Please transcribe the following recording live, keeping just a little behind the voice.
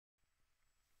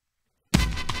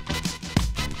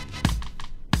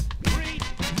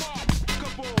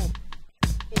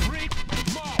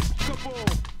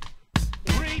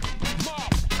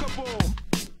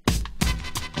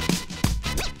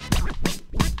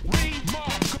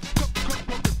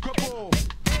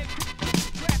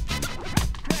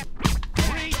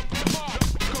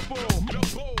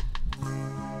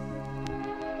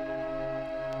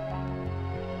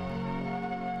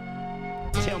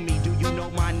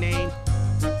name?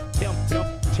 Tell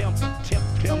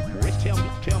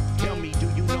me, do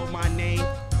you know my name?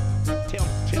 Tell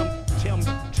me,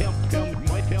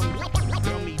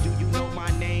 do you know my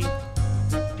name?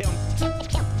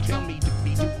 Tell me,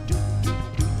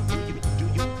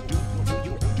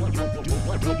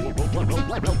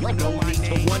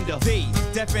 Wonder V,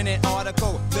 definite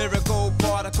article, lyrical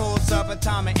particles,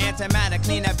 subatomic, antimatter,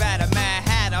 clean up at a Mad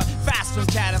Hatter, fast from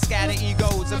chatter, scatter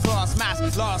egos across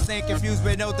maps, lost and confused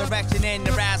with no direction in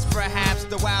the rats. Perhaps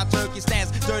the wild turkey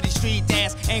stance, dirty street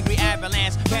dance, angry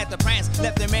avalanche, panther prance,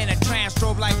 left them in a trance,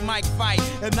 strobe like Mike fight,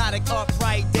 hypnotic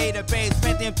upright database,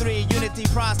 Pentium 3, unity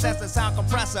processor, sound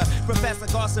compressor, Professor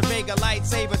Garza Vega,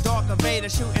 lightsaber, dark invader,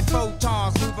 shooting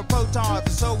photons, moving protons,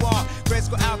 and so on.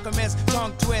 Graceful alchemist,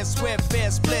 tongue twist, swift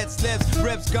fist, splits lips,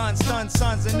 rips guns, stun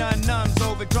sons and unnumbs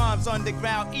over drums,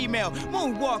 underground email,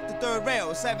 moonwalk the third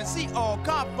rail, 7C all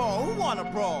cop phone, who wanna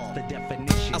brawl? the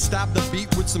definition. I stop the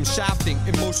beat with some shafting,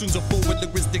 emotions are forward,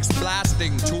 linguistics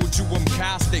blasting. Told you I'm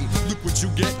casting, look what you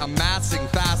get, I'm massing,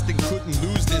 fasting, couldn't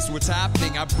lose this, what's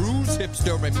happening? I bruise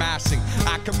hipster and mashing,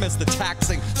 I commence the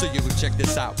taxing, so you can check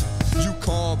this out.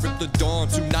 Yukonn, rip the dawn,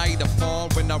 tonight upon,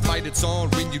 when I write it's on,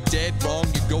 when you dead wrong,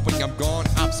 you're going, I'm gone,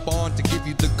 I'm spawned to give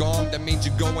you the gong, that means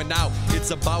you're going out,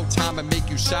 it's about time I make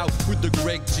you shout, with the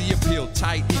Greg G appeal,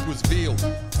 tight equals veal,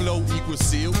 flow equals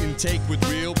seal, intake with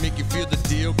real, make you feel the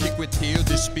deal, kick with heel,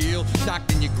 this spiel,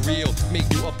 knocked in your grill,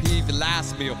 make you upheave the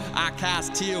last meal, I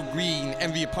cast teal green,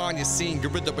 envy upon your scene,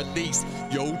 gorilla release,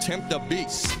 yo, tempt the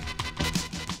beast.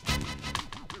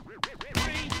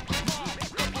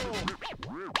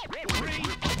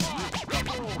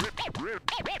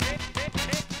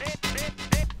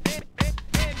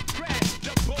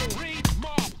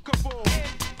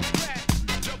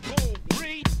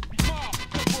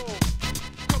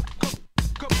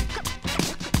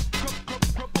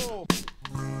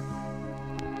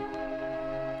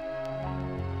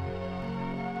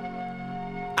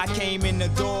 I came in the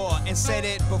door and said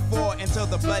it before until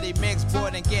the bloody mix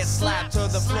board and get slapped to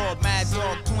the floor. Mad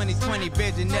Dog 2020,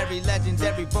 visionary,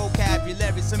 legendary,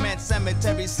 vocabulary, cement,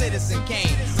 cemetery, citizen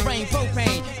Kane. Brain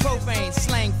propane, profane,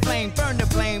 slang, flame, burn the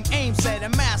blame, aim set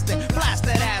and master, blast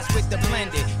that ass with the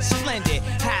blended, splendid,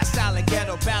 half solid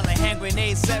ghetto ballad, hand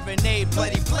grenade, serenade,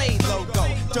 bloody blade logo,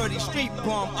 dirty street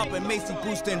bomb up in Macy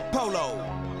boosting polo.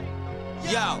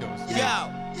 Yo, yo.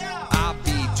 I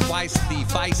be twice the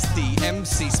feisty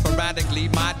MC, sporadically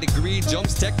my degree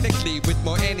jumps technically with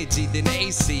more energy than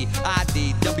AC.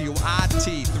 ID,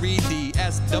 WIT, 3D,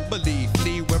 SWE,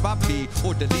 flee where I be,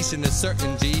 or deletion a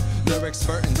certain G. Lyrics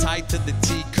spurting tight to the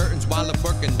T, curtains while I'm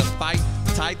working the fight.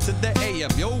 Tight to the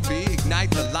AM, yo B,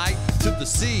 ignite the light to the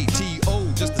C,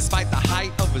 T-O, just despite the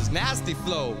height of his nasty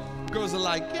flow. Girls are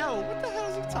like, yo, what the hell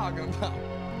is he talking about?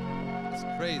 That's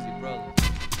crazy, brother.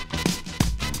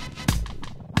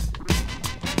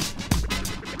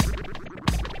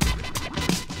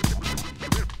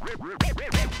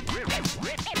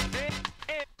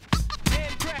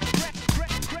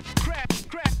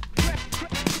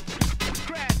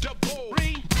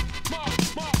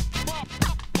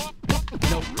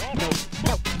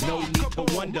 No need to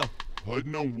wonder. I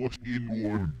know what's in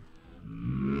one.